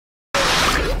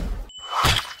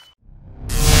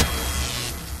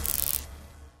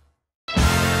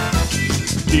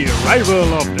the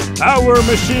arrival of the Power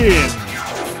Machine!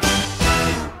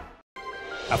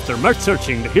 After much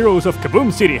searching, the heroes of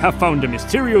Kaboom City have found the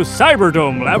mysterious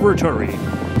Cyberdome laboratory.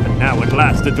 And now at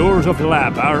last the doors of the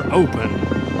lab are open.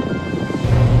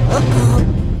 Uh-oh.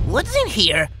 What's in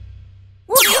here?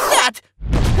 What is that?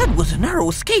 That was a narrow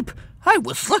escape. I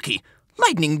was lucky.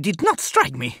 Lightning did not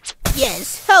strike me.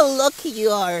 Yes, how lucky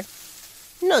you are.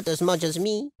 Not as much as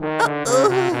me. Uh-oh.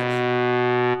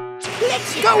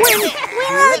 Let's go in.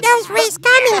 Where are those rays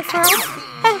coming from?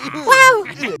 Wow!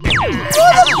 What a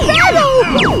battle!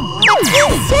 But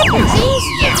these SuperThings,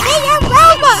 they are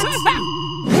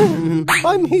robots!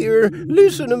 I'm here.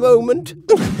 Listen a moment.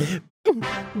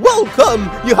 Welcome!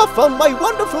 You have found my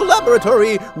wonderful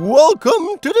laboratory.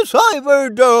 Welcome to the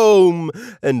Cyberdome.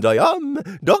 And I am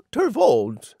Dr.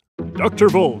 Volt. Dr.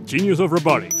 Volt, genius of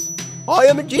robotics. I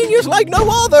am a genius like no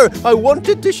other. I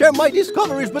wanted to share my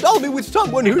discoveries, but only with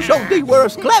someone who showed they were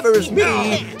as clever as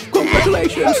me.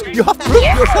 Congratulations! You have proved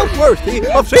yourself worthy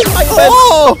of seeing my event.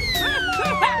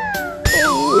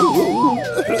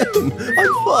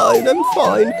 I'm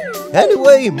fine.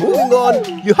 Anyway, moving on.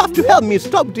 You have to help me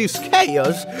stop this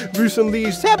chaos.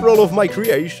 Recently, several of my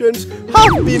creations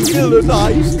have been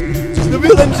villainized. The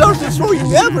villains are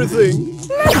destroying everything.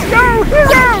 Let's go,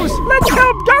 heroes! Let's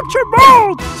help Dr.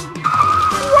 Volt!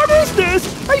 What is this?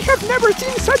 I have never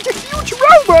seen such a huge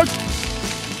robot!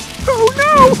 Oh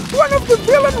no! One of the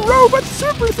villain robot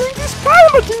SuperThings is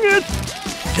piloting it!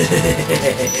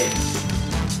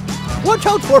 Watch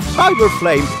out for Cyber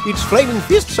Flame. Its flaming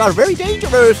fists are very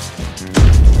dangerous.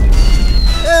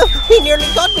 He nearly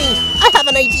got me. I have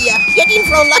an idea. Get in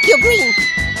from Lucky Green.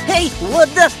 Hey, what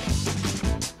the?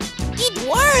 It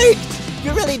worked!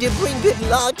 You really did bring good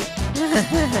luck.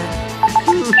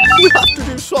 We have to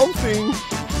do something.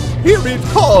 Here it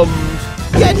comes.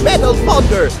 Get Metal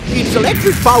Thunder. Its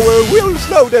electric power will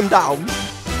slow them down.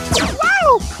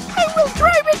 Wow! I will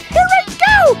drive it! Here I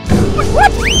go! But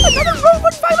what? Another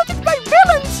robot piloted by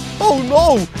villains! Oh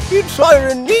no! It's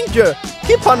Iron Ninja.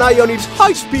 Keep an eye on its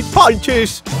high-speed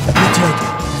punches.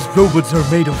 Jack, these robots are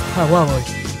made of POW alloy,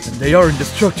 and they are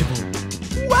indestructible.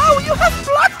 Wow, you have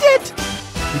blocked it!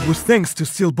 It was thanks to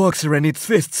Steel Boxer and its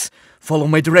fists. Follow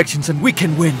my directions and we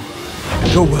can win.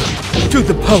 Go to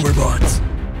the power bots.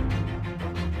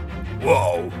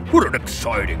 Whoa, what an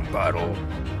exciting battle.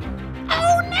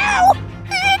 Oh no!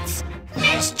 It's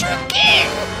Mr. King!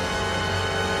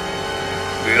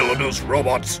 Villainous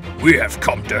robots, we have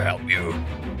come to help you.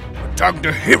 Attack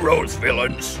the heroes,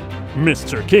 villains.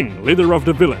 Mr. King, leader of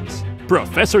the villains.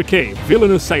 Professor K,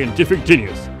 villainous scientific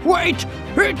genius. Wait!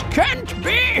 It can't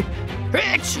be!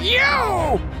 It's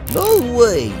you! No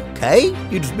way, Kay.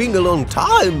 It's been a long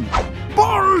time.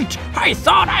 Bolt! I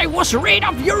thought I was rid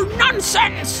of your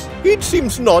nonsense! It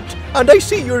seems not, and I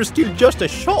see you're still just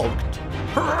as shocked.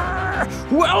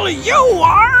 Well, you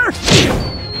are!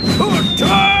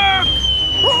 Attack!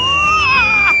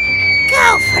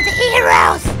 Go for the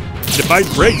heroes! The fight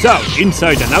breaks out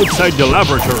inside and outside the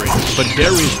laboratory, but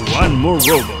there is one more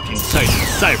robot inside the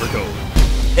Cyberdome.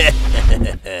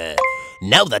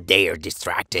 Now that they are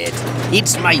distracted,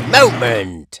 it's my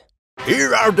moment!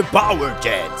 Here are the power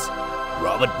jets!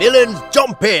 Robot villains,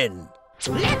 jump in!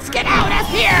 Let's get out of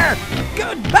here!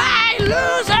 Goodbye,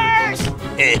 losers!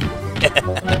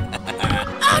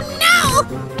 Oh no!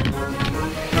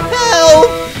 Help!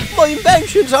 My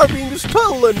inventions are being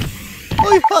stolen!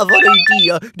 I have an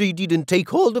idea. They didn't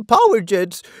take all the power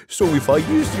jets, so if I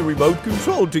use the remote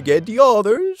control to get the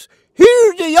others...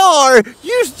 Here they are!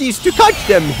 Use these to catch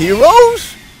them,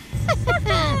 heroes!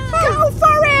 Go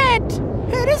for it!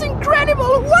 It is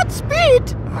incredible! What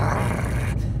speed!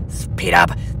 Speed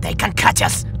up! They can catch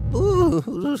us!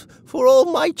 Ooh, for all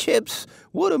my chips,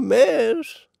 what a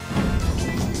mess!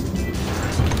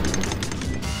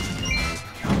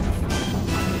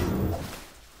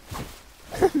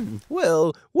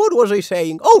 Well, what was I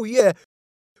saying? Oh yeah!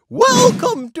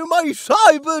 Welcome to my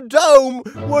Cyberdome,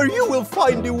 where you will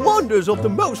find the wonders of the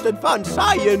most advanced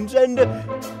science and...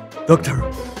 Doctor,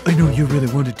 I know you really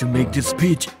wanted to make this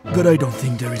speech, but I don't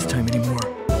think there is time anymore.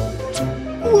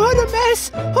 What a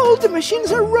mess! All the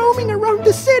machines are roaming around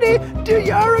the city!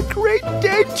 They are a great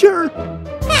danger!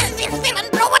 And these villain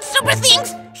robot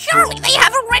SuperThings! Surely they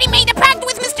have already made a pact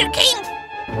with Mr. King!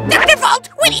 Dr. Volt,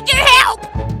 we need your help!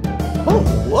 Oh,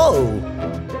 whoa!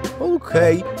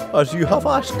 Okay, as you have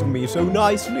asked me so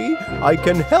nicely, I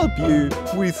can help you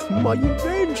with my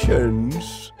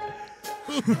inventions.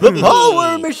 The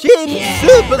Power Machine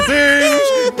SuperThings!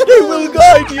 They will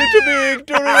guide you to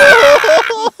victory!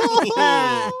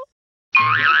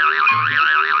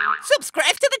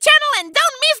 Subscribe to the channel and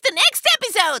don't miss the next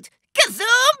episode!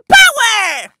 Kazoom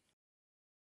Power!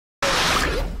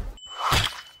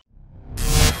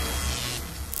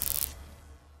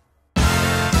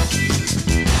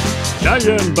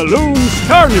 Giant Balloons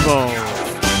Carnival!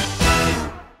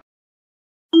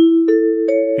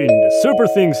 In the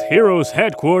SuperThings Heroes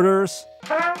headquarters...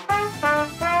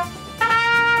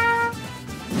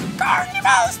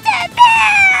 Carnival's the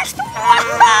best!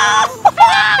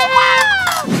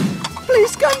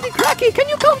 Please, Candy Cracky, can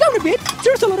you calm down a bit?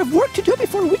 There's a lot of work to do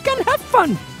before we can have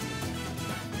fun.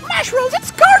 Mushrooms, it's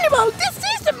Carnival! This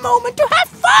is the moment to have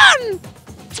fun!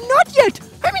 Not yet!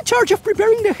 I'm in charge of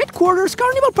preparing the headquarters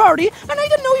Carnival party, and I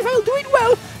don't know if I'll do it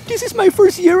well. This is my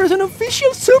first year as an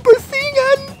official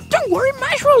SuperThing, and... Don't worry,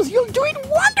 Mushrooms, you'll do it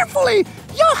wonderfully!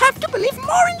 You'll have to believe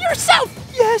more in yourself!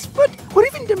 Yes, but what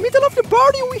if in the middle of the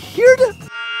party we hear the...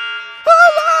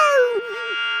 alarm?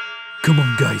 Come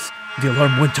on, guys. The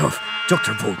alarm went off.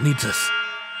 Dr. Volt needs us.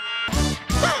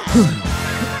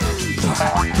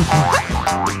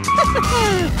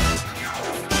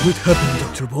 What happened,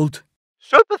 Dr. Volt?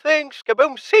 SuperThings,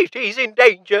 Kaboom City is in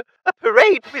danger. A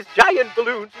parade with giant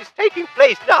balloons is taking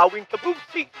place now in Kaboom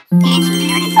City. It's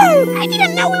beautiful! I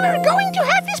didn't know we were going to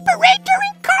have this parade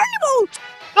during Carnival!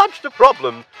 That's the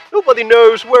problem. Nobody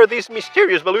knows where these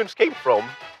mysterious balloons came from.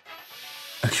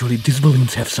 Actually, these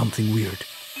balloons have something weird.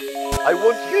 I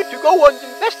want you to go and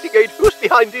investigate who's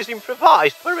behind this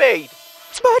improvised parade.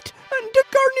 But the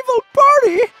Carnival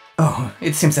party? Oh,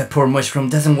 it seems that poor Mushroom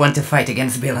doesn't want to fight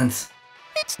against villains.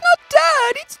 It's not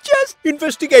that, it's just...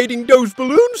 Investigating those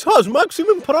balloons has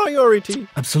maximum priority.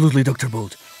 Absolutely, Dr.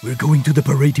 Bolt. We're going to the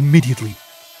parade immediately.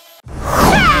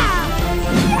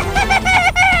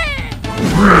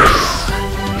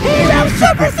 Hero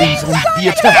SuperThings on the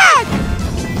attack!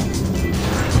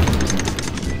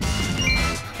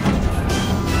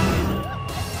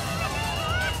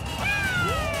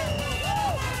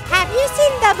 Have you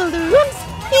seen the balloons?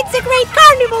 It's a great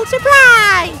Carnival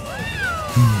surprise!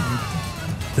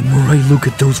 The more I look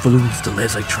at those balloons, the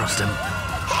less I trust them.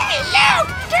 Hey, look!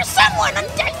 There's someone on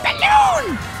that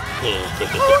balloon!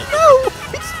 Oh no!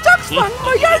 It's Tuxfun,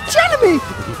 my arch enemy!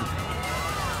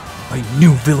 I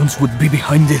knew villains would be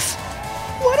behind this.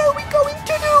 What are we going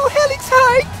to do, Helix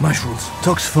High? Mushrooms,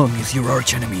 Tuxfun is your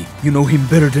arch enemy. You know him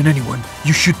better than anyone.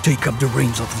 You should take up the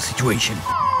reins of the situation.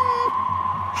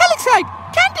 Helix High,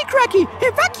 Candy Cracky,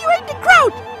 evacuate the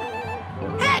crowd!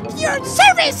 At your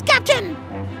service, Captain!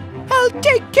 I'll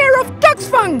take care of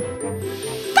Tuxfun!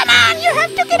 Come on, you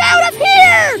have to get out of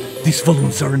here! These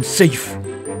balloons aren't safe.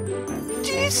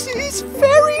 This is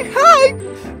very high,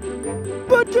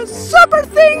 but the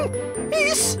SuperThing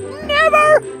is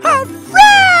never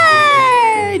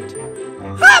afraid!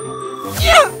 Up!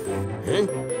 Yeah! Huh?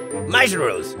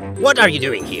 Mushrooms, what are you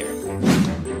doing here?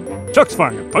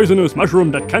 Tuxfang, a poisonous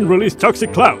mushroom that can release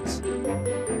toxic clouds.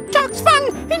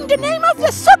 Tuxfun, in the name of the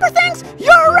SuperThings,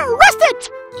 you're arrested!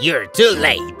 You're too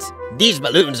late. These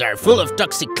balloons are full of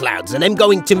toxic clouds, and I'm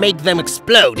going to make them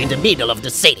explode in the middle of the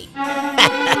city.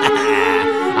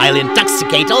 I'll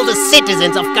intoxicate all the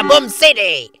citizens of Kaboom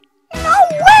City! No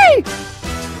way!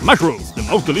 Mushrooms, the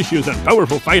most delicious and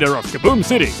powerful fighter of Kaboom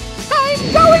City.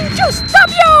 I'm going to stop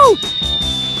you!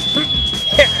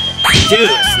 Too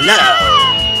slow!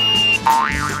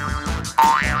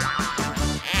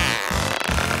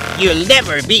 You'll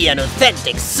never be an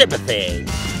authentic SuperThing!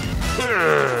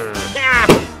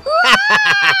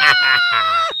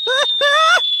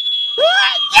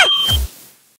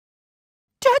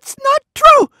 That's not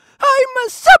true! I'm a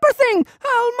SuperThing!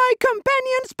 All my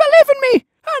companions believe in me!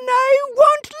 And I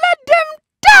won't let them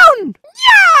down!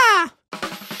 Yeah!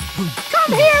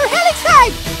 Come here, Helix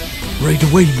High! Right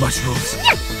away, Mushrooms.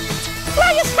 Yeah!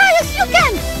 Fly as high as you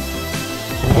can!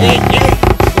 Hey,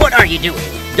 what are you doing?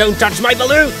 Don't touch my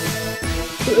balloon!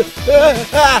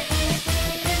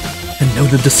 And now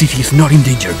that the city is not in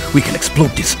danger, we can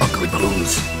explode these ugly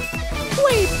balloons.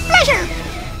 With pleasure!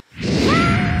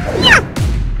 Yeah!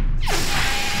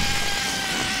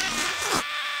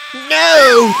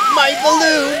 No! My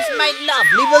balloons! My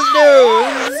lovely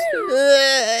balloons!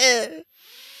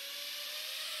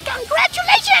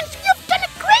 Congratulations! You've done a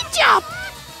great job!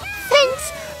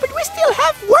 Thanks, but we still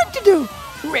have work to do.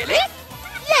 Really?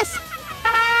 Yes.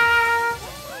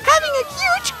 Having a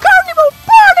huge carnival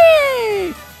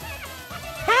party!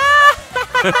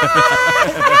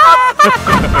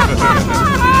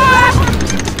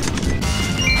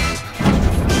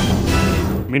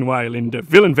 Meanwhile, in the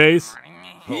villain phase...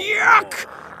 Yuck!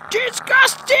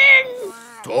 Disgusting!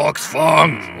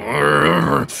 Tuxfang!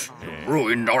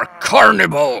 Ruined our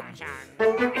carnival!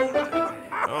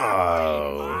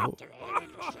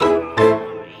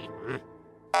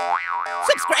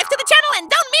 Subscribe to the channel and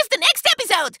don't miss the next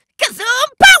episode! Kaboom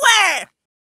Power!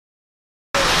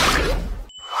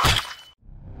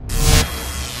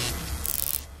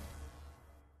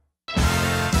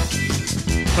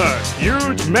 A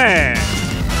huge man!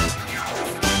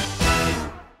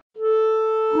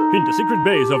 In the secret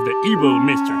base of the evil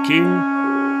Mr. King.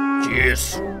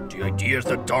 Yes, the ideas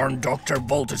that darn Dr.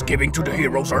 Bolt is giving to the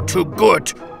heroes are too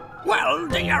good. Well,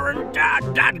 they aren't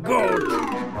that good.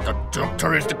 The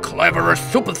Doctor is the cleverest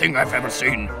SuperThing I've ever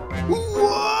seen.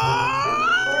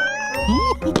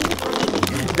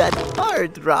 That's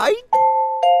hard, right?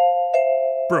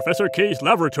 Professor K's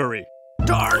laboratory.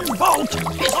 Darn Bolt!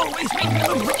 He's always making me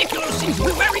look ridiculous since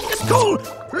we were in the school!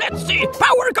 Let's see,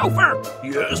 Power Gopher!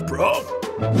 Yes, Prof.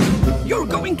 You're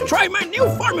going to try my new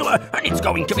formula, and it's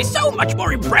going to be so much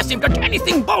more impressive than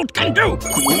anything Bolt can do! Ooh,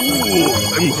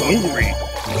 I'm hungry.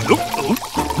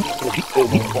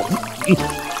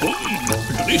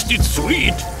 At least it's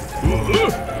sweet.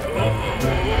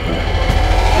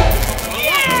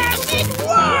 Yes, it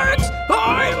works!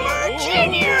 I'm a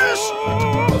genius!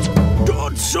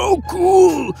 That's so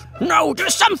cool. Now do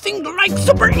something like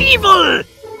super evil!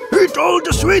 Eat all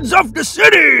the sweets of the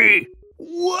city.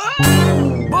 What?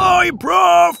 Bye,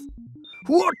 Prof.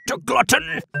 What a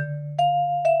glutton.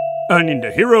 And in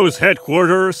the hero's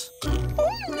headquarters.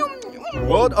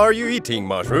 What are you eating,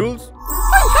 Mushrooms?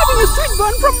 I'm having a sweet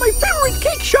bun from my favorite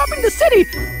cake shop in the city.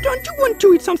 Don't you want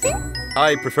to eat something?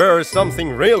 I prefer something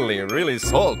really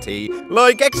salty,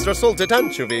 like extra salted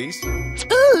anchovies.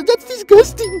 Oh, that's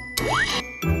disgusting.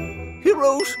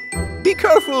 Heroes, be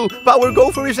careful! Power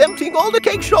Gopher is emptying all the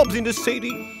cake shops in the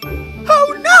city.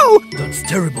 Oh no! That's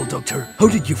terrible, Doctor. How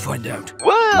did you find out?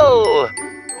 Well,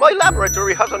 my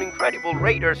laboratory has an incredible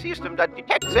radar system that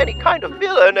detects any kind of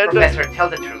villain and... Professor, tell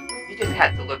the truth. You just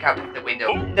had to look out of the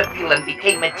window. The villain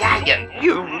became Italian.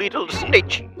 You little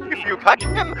snitch! If you catch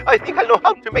him, I think I know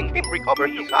how to make him recover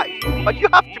his sight. But you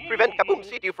have to prevent Kaboom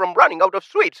City from running out of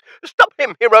sweets. Stop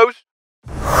him, heroes!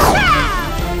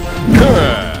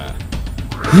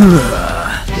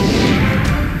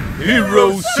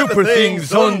 Hero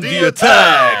SuperThings on the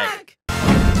attack!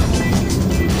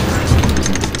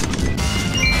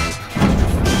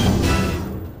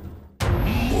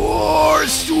 More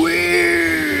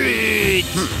sweet.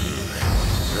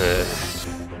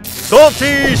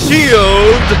 Salty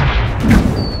Shield!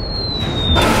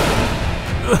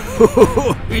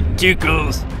 It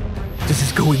tickles. This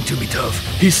is going to be tough.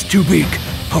 He's too big.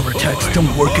 Our attacks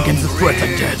don't work against the threat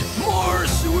like that. More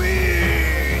sweet.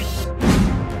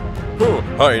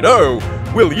 I know!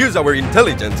 We'll use our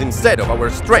intelligence instead of our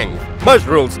strength.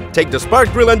 Mushrooms, take the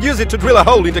spark drill and use it to drill a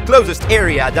hole in the closest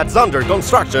area that's under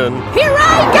construction. Here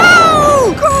I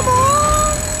go! Come on!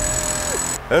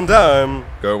 And I'm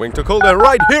going to call the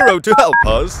right hero to help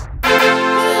us.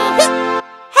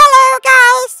 Hello,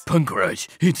 guys! Pankaj,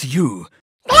 it's you.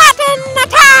 Latin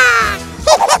attack!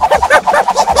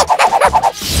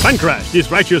 Pancrash, this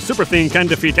righteous SuperThing can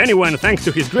defeat anyone thanks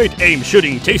to his great aim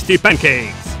shooting tasty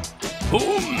pancakes.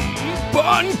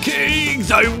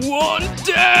 Pancakes! I want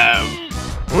them!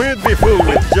 We'd be full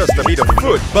with just a bit of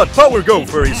food, but Power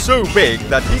Gopher is so big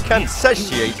that he can't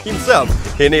satiate himself.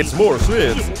 He needs more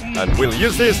sweets, and we'll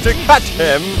use this to catch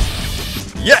him.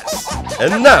 Yes!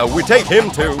 And now we take him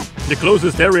to... The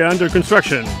closest area under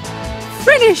construction.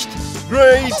 Finished!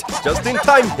 Great! Just in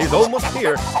time, he's almost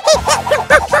here.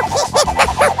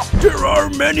 There are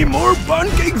many more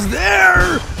pancakes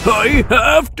there! I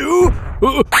have to...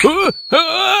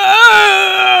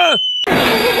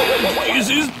 This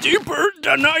is deeper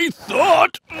than I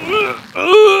thought!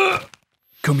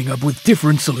 Coming up with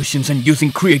different solutions and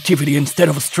using creativity instead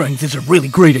of strength is a really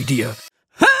great idea.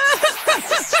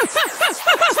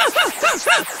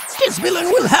 This villain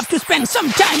will have to spend some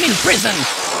time in prison!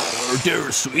 Are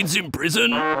there sweets in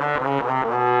prison?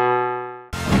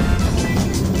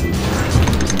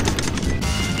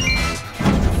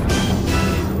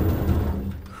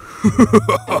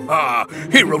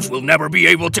 Heroes will never be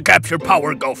able to capture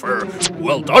Power Gopher.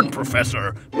 Well done,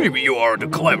 Professor. Maybe you are the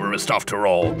cleverest after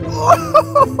all.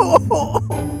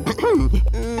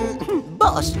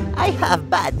 Boss, I have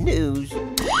bad news.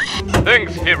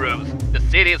 Thanks, heroes. The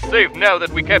city is safe now that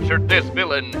we captured this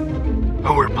villain.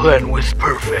 Our plan was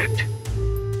perfect.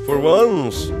 For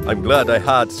once, I'm glad I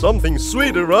had something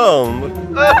sweet around.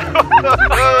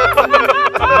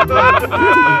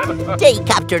 They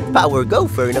captured Power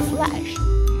Gopher in a flash.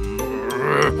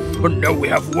 But now we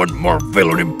have one more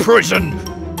villain in prison.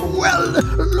 Well,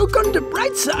 look on the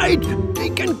bright side. They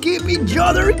can keep each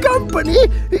other company.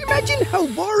 Imagine how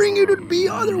boring it would be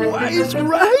otherwise,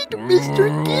 right,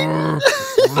 Mr. King?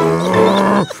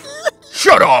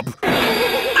 Shut up!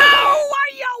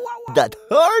 That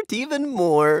hurt even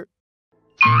more.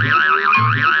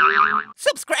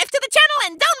 Subscribe to the channel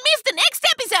and don't miss the next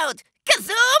episode!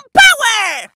 Kaboom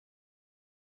Power!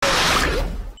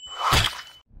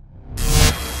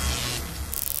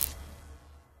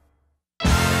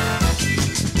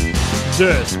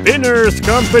 The Spinners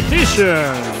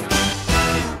Competition!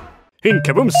 In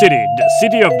Kaboom City, the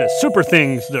city of the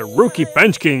SuperThings, the rookie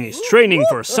Punch King is training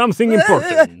for something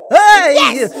important. Hey!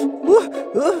 Yes!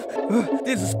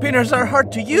 These spinners are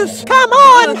hard to use. Come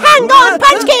on, hang on,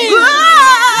 Punch King!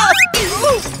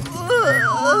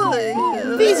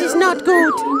 This is not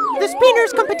good. The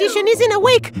Spinners Competition is in a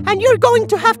week, and you're going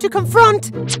to have to confront...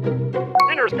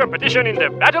 Spinners Competition in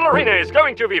the Battle Arena is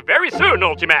going to be very soon,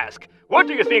 Ultimask. What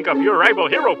do you think of your rival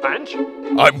hero, Punch?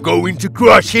 I'm going to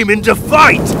crush him in the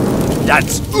fight!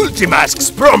 That's Ultimask's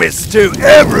promise to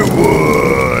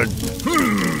everyone!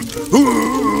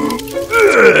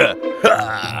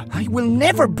 I will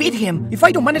never beat him if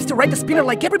I don't manage to ride the spinner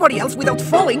like everybody else without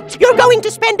falling. You're going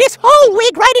to spend this whole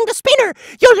week riding the spinner!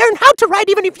 You'll learn how to ride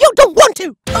even if you don't want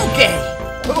to! Okay!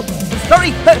 Oh,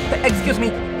 sorry! Excuse me!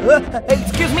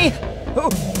 Excuse me! Oh,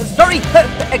 sorry!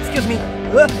 Excuse me!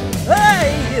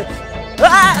 Hey!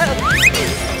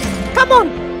 Come on!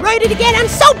 Ride it again and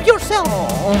soap yourself!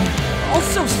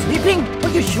 Also sleeping? Are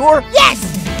you sure? Yes!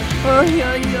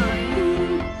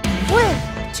 Well,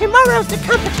 tomorrow's the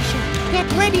competition.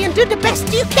 Get ready and do the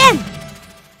best you can!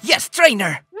 Yes,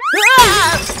 trainer!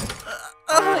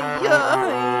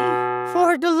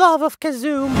 For the love of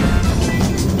Kazoom.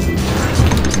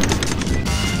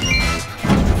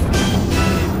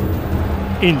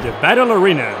 In the Battle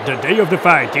Arena, the day of the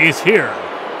fight is here.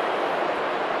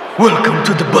 Welcome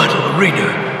to the Battle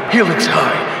Arena. Helix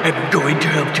High. I'm going to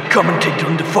help to commentate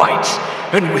on the fights.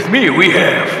 And with me we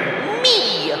have...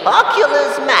 Me,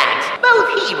 Oculus Max.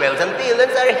 Both heroes and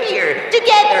villains are here,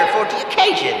 together for the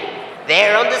occasion.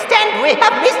 There on the stand we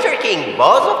have Mr. King,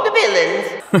 boss of the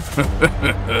villains.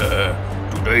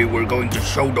 Today we're going to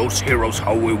show those heroes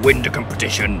how we win the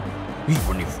competition,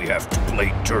 even if we have to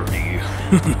play dirty.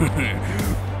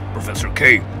 Professor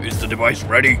K, is the device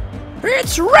ready?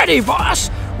 It's ready, boss!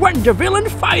 When the villain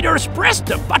fighters press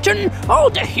the button,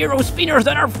 all the hero spinners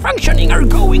that are functioning are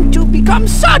going to become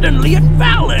suddenly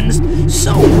unbalanced,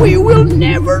 so we will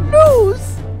never lose!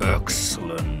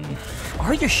 Excellent.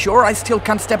 Are you sure I still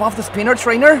can't step off the spinner,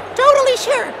 trainer? Totally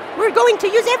sure! We're going to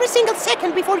use every single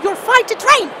second before your fight to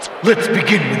train! Let's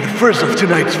begin with the first of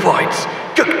tonight's fights.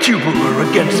 Tubular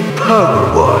against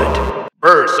Powerwood.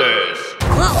 Versus...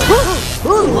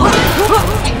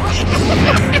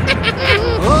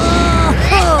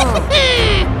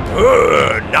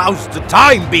 Now's the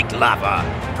time, Big Lava.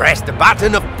 Press the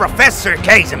button of Professor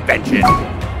K's invention. Oh,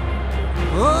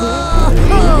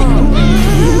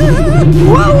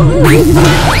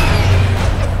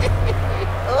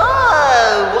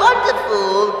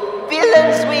 wonderful!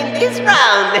 Villains win this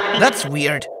round. That's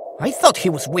weird. I thought he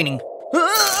was winning.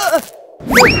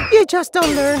 You just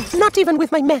don't learn, not even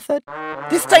with my method.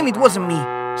 This time it wasn't me.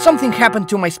 Something happened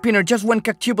to my spinner just when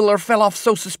Tubular fell off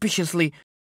so suspiciously.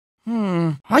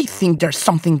 I think there's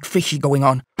something fishy going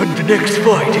on. And the next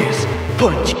fight is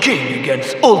Punch King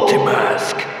against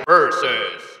Ultimask.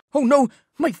 Versus... Oh no,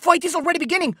 my fight is already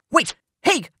beginning. Wait,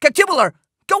 hey, Tubular,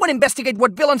 go and investigate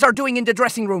what villains are doing in the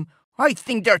dressing room. I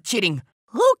think they're cheating.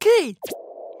 Okay.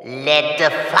 Let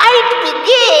the fight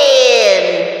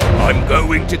begin! I'm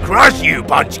going to crush you,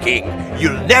 Punch King.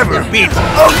 You'll never beat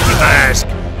Ultimask.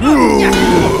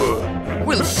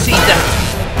 We'll see that.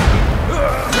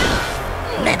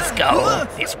 Let's go.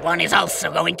 This one is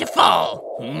also going to fall.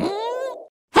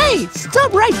 Hey,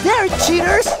 stop right there,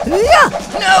 cheaters! Yeah!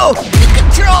 No! The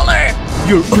controller!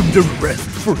 You're under arrest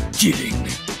for cheating.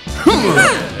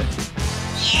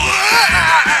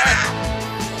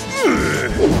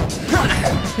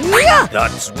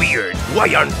 That's weird.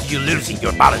 Why aren't you losing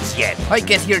your balance yet? I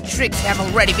guess your tricks have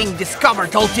already been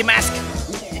discovered, Ultimask.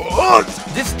 What?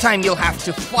 This time you'll have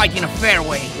to fight in a fair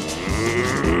way.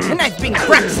 And I've been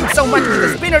practicing so much with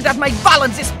the spinner that my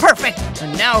balance is perfect.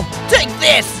 And now, take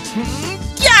this!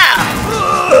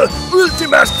 Yeah!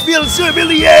 Ultimask feels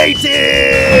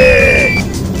humiliated!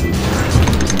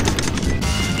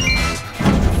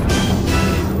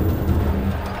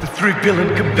 The three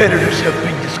villain competitors have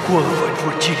been disqualified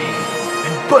for cheating,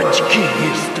 and Punch King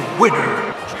is the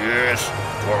winner. Yes,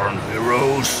 darn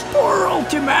heroes. Poor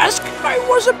Ultimask, I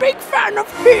was a big fan of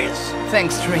his.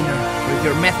 Thanks, trainer. With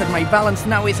your method, my balance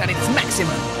now is at its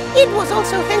maximum. It was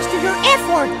also thanks to your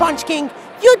effort, Punch King.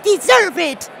 You deserve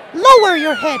it. Lower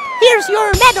your head. Here's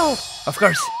your medal. Of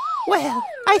course. Well,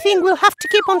 I think we'll have to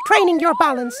keep on training your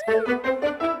balance.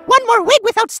 One more week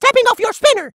without stepping off your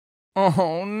spinner.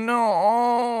 Oh,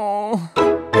 no.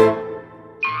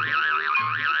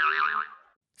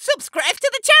 Subscribe to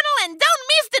the channel and don't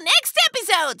miss the next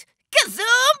episode!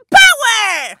 Kazoom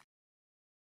Power!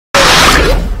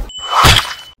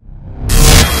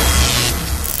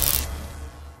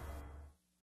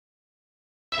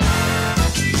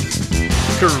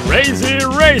 Crazy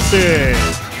Racing!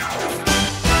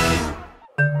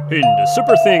 In the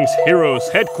SuperThings Heroes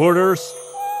headquarters...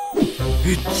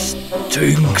 It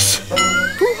stinks.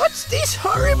 What's this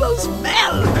horrible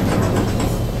smell?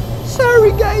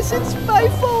 Sorry guys, it's my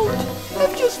fault.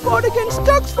 I've just fought against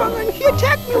Toxfang and he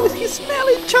attacked me with his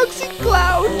smelly toxic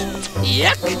cloud.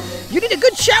 Yuck! You need a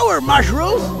good shower,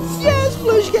 Mushrooms. Yes,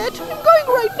 Flushhead. I'm going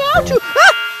right now to...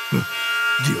 Ah!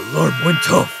 The alarm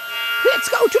went off. Let's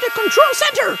go to the control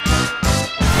center.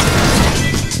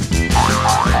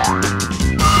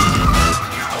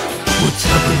 What's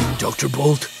happening, Dr.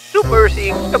 Bolt?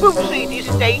 SuperThing, Kaboom City is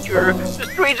in danger. The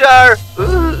streets are...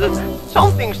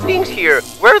 something stinks here.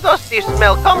 Where does this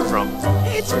smell come from?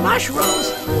 It's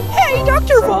Mushrooms. Hey,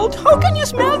 Dr. Bolt, how can you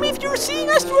smell me if you're seeing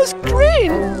us through a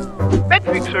screen?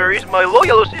 Patrick, sir, is my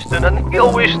loyal assistant and he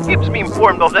always keeps me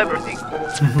informed of everything.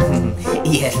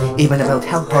 Yes, even about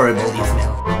how horrible you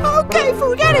smell. Okay,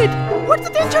 forget it. What's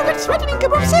the danger that's threatening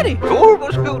Kaboom City? Turbo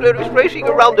Scooter is racing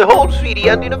around the whole city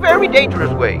and in a very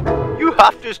dangerous way. You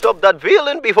have to stop that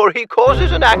villain before he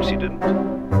causes an accident.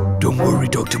 Don't worry,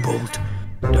 Dr. Bolt.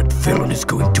 That villain is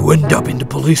going to end up in the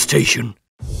police station.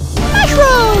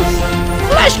 Mushrooms!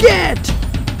 Flashget!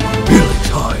 Helix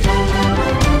High!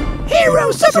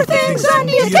 Hero SuperThings on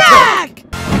the attack!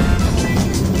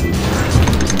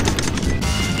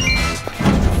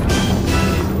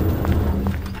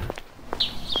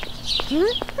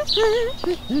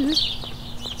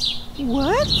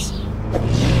 What?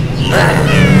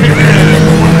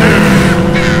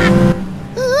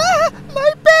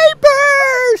 My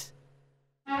papers!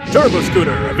 Turbo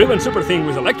Scooter, a villain SuperThing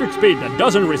with electric speed that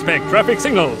doesn't respect traffic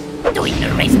signals. Doing the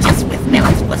race just with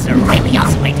villains was a really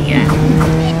awesome idea.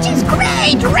 It is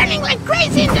great! Running like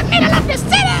crazy in the middle of the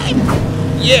city!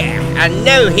 Yeah, and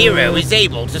no hero is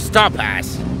able to stop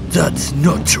us. That's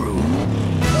not true.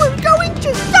 We're going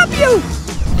to stop you!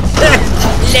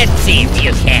 Let's see if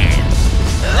you can.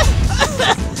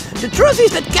 The truth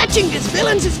is that catching these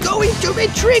villains is going to be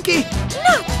tricky.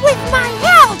 Not with my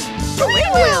help!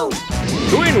 Twin will!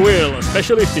 Twin Will, a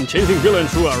specialist in chasing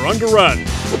villains who are on the run.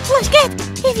 Flashget,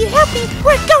 if you help me,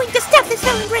 we're going to stop this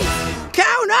villain race.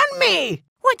 Count on me!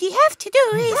 What you have to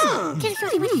do is...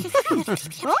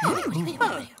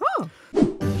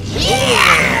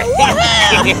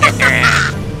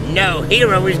 No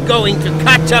hero is going to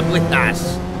catch up with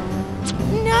us.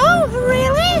 No,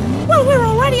 really? Well, we're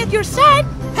already at your side.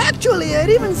 Actually, I'd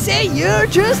even say you're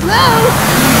too slow.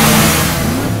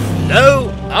 Slow?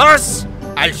 Us?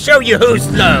 I'll show you who's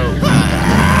slow.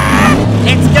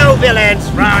 Let's go, villains!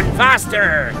 Run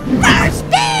faster! More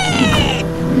speed!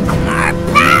 More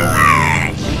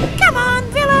power! Come on,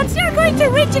 villains! You're going to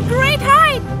reach a great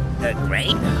height! A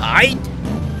great height?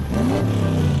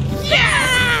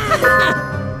 Yeah!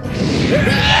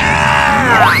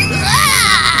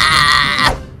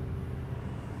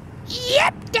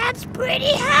 Yep, that's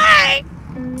pretty high.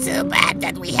 Too bad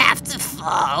that we have to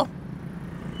fall.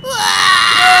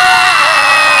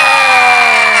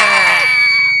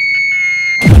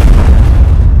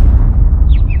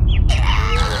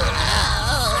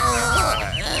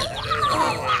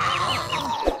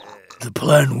 The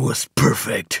plan was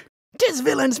perfect. These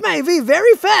villains may be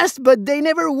very fast, but they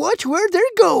never watch where they're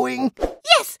going.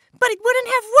 Yes, but it wouldn't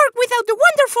have worked without the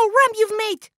wonderful ramp you've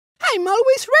made. I'm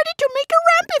always ready to make a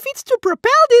ramp if it's to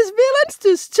propel these villains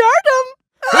to stardom.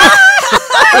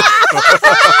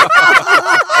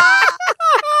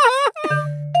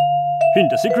 In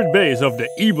the secret base of the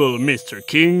evil Mr.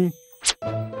 King.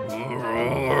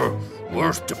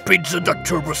 Where's the pizza that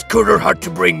Turbo Scooter had to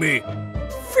bring me?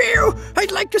 Phew!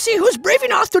 I'd like to see who's brave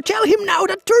enough to tell him now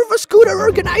that Turbo Scooter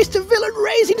organized a villain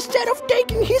race instead of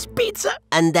taking his pizza.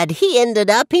 And that he ended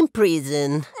up in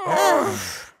prison.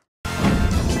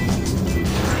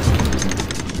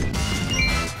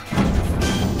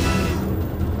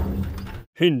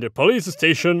 In the police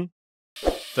station.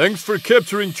 Thanks for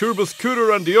capturing Turbo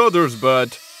Scooter and the others,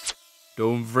 but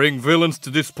don't bring villains to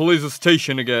this police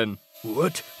station again.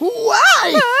 What?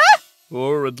 Why?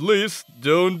 Or at least,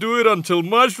 don't do it until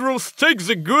Mushrooms takes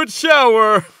a good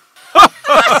shower. It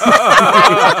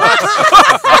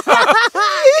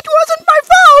wasn't my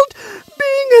fault!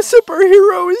 Being a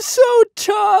superhero is so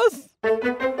tough.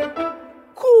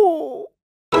 Cool.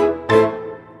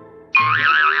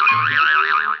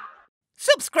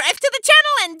 Subscribe to the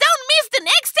channel and don't miss the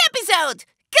next episode!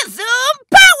 Kaboom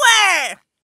Power!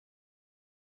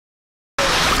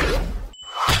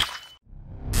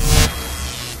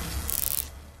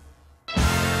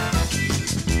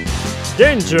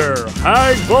 Danger!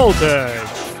 High voltage!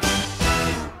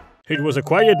 It was a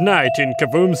quiet night in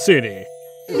Kaboom City.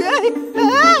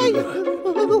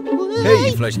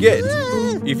 Hey, Flashget.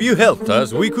 If you helped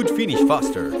us, we could finish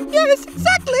faster. Yes,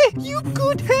 exactly! You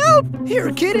could help!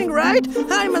 You're kidding, right?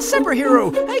 I'm a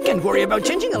superhero. I can't worry about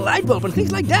changing a light bulb and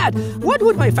things like that. What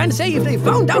would my fans say if they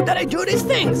found out that I do these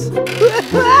things?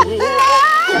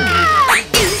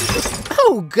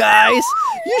 Oh, guys,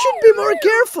 you should be more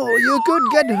careful. You could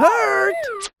get hurt.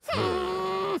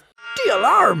 The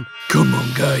alarm! Come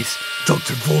on, guys.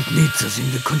 Dr. Volt needs us in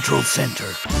the control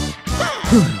center.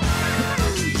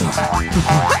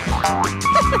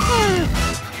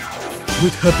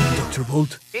 What happened, Dr.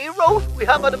 Volt? Heroes, we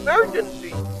have an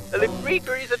emergency.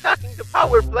 Electriker is attacking the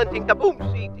power plant in Kaboom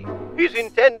City. He's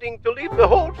intending to leave the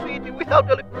whole city without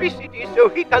electricity so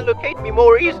he can locate me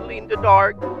more easily in the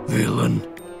dark. Villain?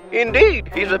 Indeed,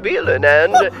 he's a villain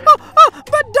and...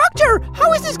 But doctor,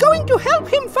 how is this going to help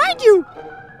him find you?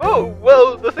 Oh,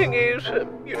 well, the thing is,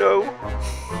 you know...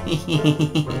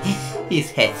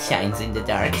 His head shines in the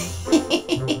dark.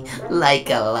 Like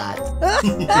a lot.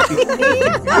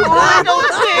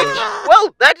 Well,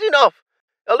 that's enough.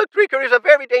 Electriker is a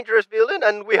very dangerous villain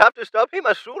and we have to stop him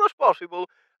as soon as possible.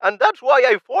 And that's why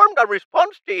I formed a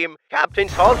response team. Captain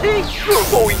Salty, you're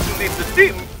going to lead the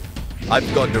team.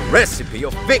 I've got the recipe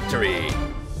of victory.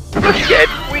 Yet,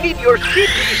 we need your speed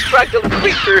to distract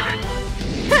Electriker.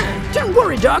 Don't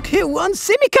worry, Doc. He won't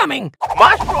see me coming.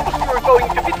 Mushrooms, you're going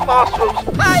to beat fossils.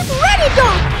 I'm ready,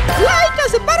 Doc. Light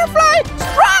as a butterfly,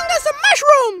 strong as a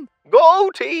mushroom. Go,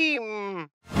 team.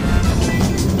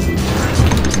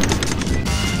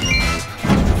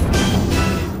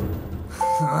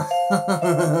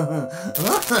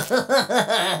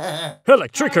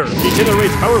 Electriker! He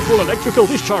generates powerful electrical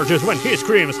discharges when he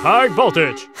screams high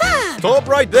voltage! Stop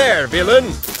right there,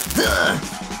 villain!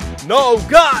 No,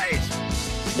 guys!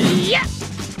 Yeah!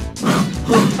 Now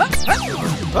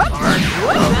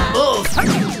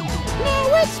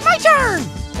it's my turn!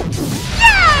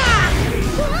 Yeah!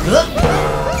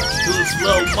 Too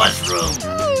slow, mushroom!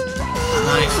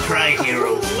 Nice try,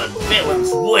 heroes, but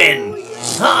villains win!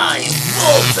 High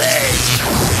voltage!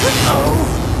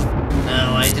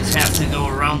 Now I just have to go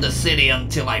around the city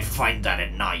until I find that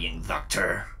annoying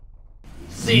doctor.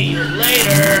 See you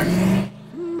later!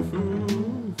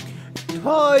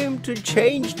 Time to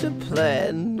change the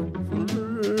plan.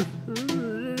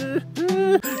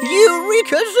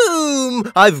 Eureka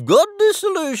Zoom! I've got the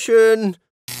solution!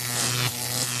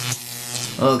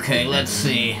 Okay, let's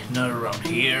see. Not around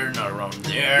here, not around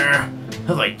there.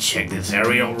 Have I checked this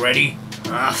area already?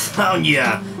 Ah, found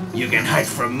ya! You can hide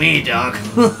from me, dog.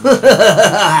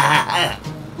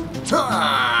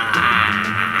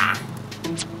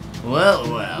 Well,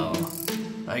 well.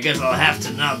 I guess I'll have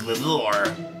to knock the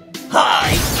door.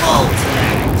 High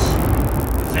voltage!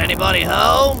 Is anybody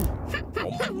home?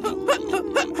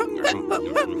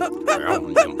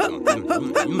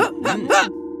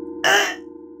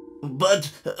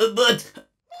 But...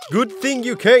 Good thing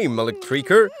you came,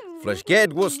 Electriker.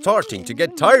 Flashget was starting to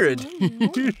get tired.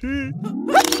 What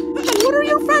are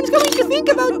your fans going to think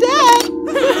about that?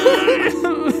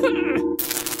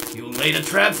 You laid a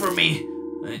trap for me,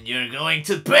 and you're going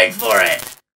to pay for it!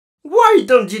 Why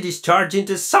don't you discharge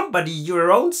into somebody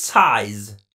your own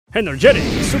size? Energetic,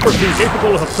 SuperThing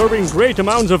capable of absorbing great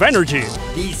amounts of energy.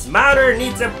 This matter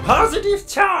needs a positive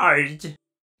charge.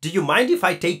 Do you mind if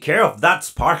I take care of that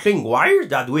sparkling wire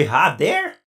that we have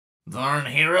there? Darn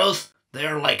heroes,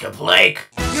 they're like a plague.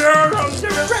 You're under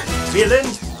arrest, villain.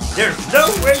 There's no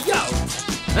way out.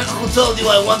 And who told you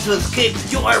I want to escape,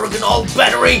 you arrogant old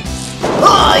battery?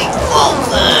 High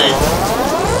voltage!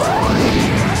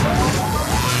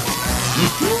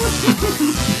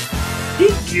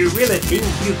 Did you really think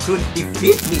you could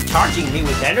defeat me charging me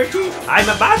with energy? I'm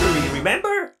a battery,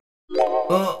 remember?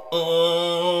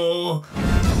 Uh-oh...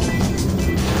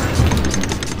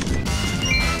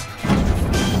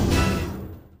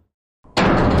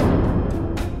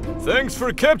 Thanks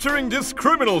for capturing these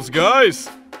criminals, guys!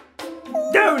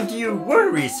 Don't you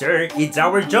worry, sir. It's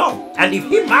our job. And if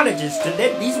he manages to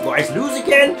let these guys loose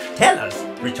again, tell us.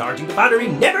 Recharging the battery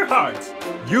never hurts.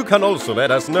 You can also let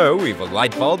us know if a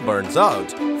light bulb burns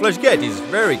out. Flashget is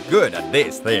very good at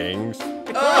these things.